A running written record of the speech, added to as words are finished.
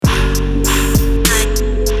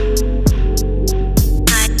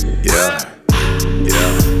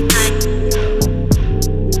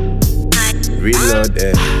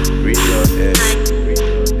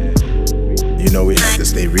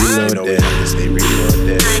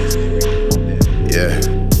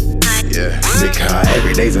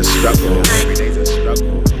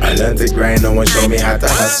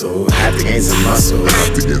hustle, had to gain some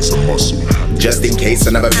muscle. Just in case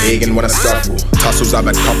another pagan wanna scuffle. Tussles, I've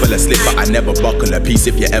had couple of slip, but I never buckle. A piece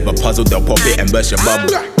if you're ever puzzled, they'll pop it and burst your bubble.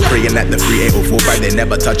 Praying at the 38045, they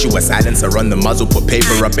never touch you. A silencer on the muzzle, put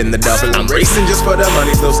paper up in the double. I'm racing just for the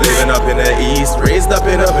money, still slaving up in the east. Raised up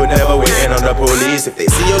in the hood, never waiting on the police. If they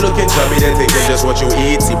see you looking chubby, they're taking just what you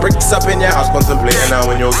eat. See bricks up in your house, contemplating now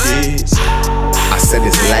on your keys. I said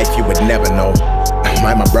this life you would never know.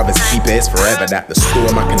 My brother's keeper is forever. That the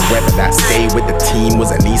storm I can weather. That stay with the team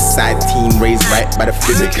was an east side team raised right by the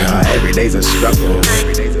physical. Every day's a struggle.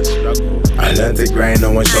 I learned to grind,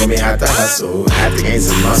 no one showed me how to hustle. Had to gain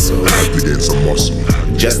some muscle.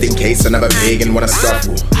 Just in case another pagan wanna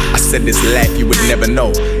scuffle. I said this life you would never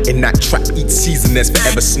know. In that trap each season there's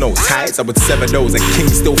forever snow. Tides I would sever those. A king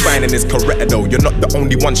still finding his Corretto. You're not the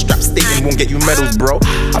only one strapped stating won't get you medals, bro.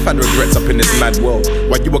 I've had regrets up in this mad world.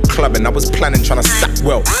 While you were clubbing I was planning trying to stack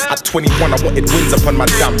well. At 21 I wanted wings up on my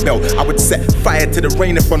damn belt. I would set fire to the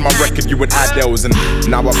rain if on my record you would add those. And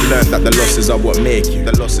now I've learned that the losses are what make you.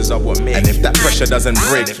 The losses are what make you. And if that pressure doesn't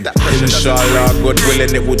break you, inshallah, God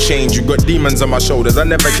willing it will change you. Got demons on my shoulders, I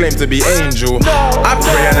never claimed to be angel. I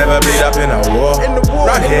pray I never bleed up in a war.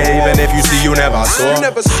 Right here, even if you see you never saw.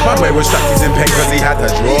 My boy was strapped, he's in pain cause he had to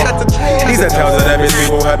draw. These are tales that every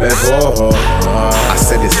people heard before. I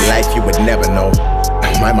said this life you would never know.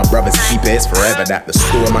 My brother's keeper is forever. That the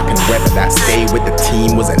storm I can weather. That stay with the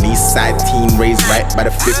team was an east side team raised right by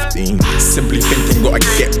the 15. Simply thinking gotta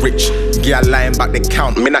get rich. Yeah, lying back the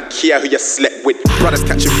count. Me not care who you slept with. Brothers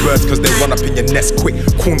catching birds cause they run up in your nest quick.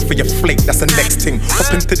 Corn for your flake, that's the next thing.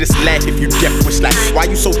 Hop into this life if you get wish. Like, why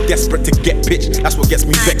you so desperate to get bitch? That's what gets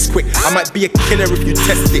me vexed quick. I might be a killer if you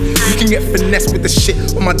test it. You can get finessed with the shit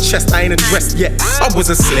on my chest, I ain't addressed yet. I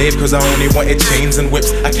was a slave cause I only wanted chains and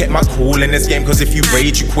whips. I kept my cool in this game cause if you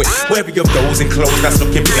rage you quit. Wherever you're those in clothes that's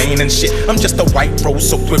looking plain and shit. I'm just a white rose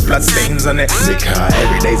soaked with blood stains on it. Because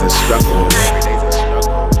every day's a struggle.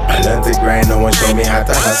 I learned to grind, no one showed me how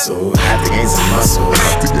to hustle. Had to gain some muscle.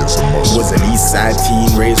 Was an east side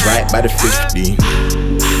team raised right by the 15.